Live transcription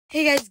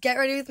Hey guys, get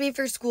ready with me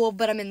for school,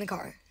 but I'm in the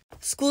car.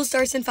 School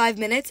starts in 5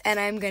 minutes and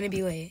I'm gonna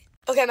be late.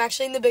 Okay, I'm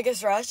actually in the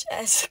biggest rush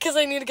because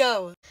I need to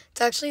go. It's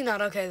actually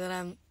not okay that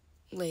I'm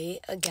late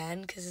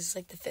again because it's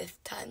like the 5th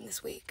time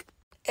this week.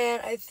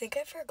 And I think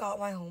I forgot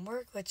my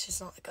homework, which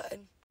is not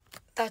good.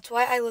 That's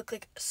why I look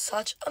like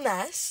such a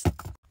mess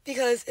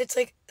because it's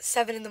like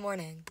 7 in the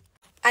morning.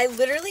 I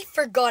literally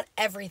forgot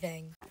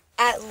everything.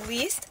 At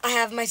least I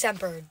have my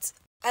Scentbirds.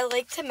 I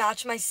like to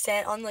match my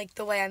scent on like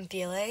the way I'm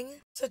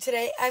feeling. So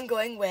today I'm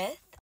going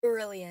with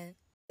Brilliant.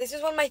 This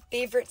is one of my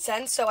favorite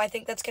scents, so I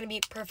think that's going to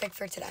be perfect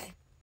for today.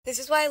 This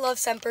is why I love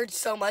Scentbirds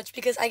so much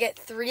because I get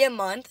 3 a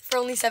month for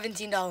only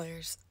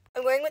 $17.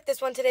 I'm going with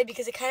this one today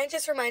because it kind of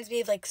just reminds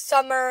me of like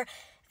summer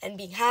and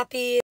being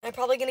happy. I'm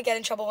probably going to get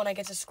in trouble when I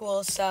get to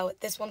school, so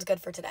this one's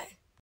good for today.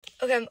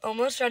 Okay, I'm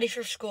almost ready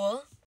for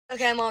school.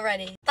 Okay, I'm all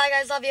ready. Bye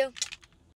guys, love you.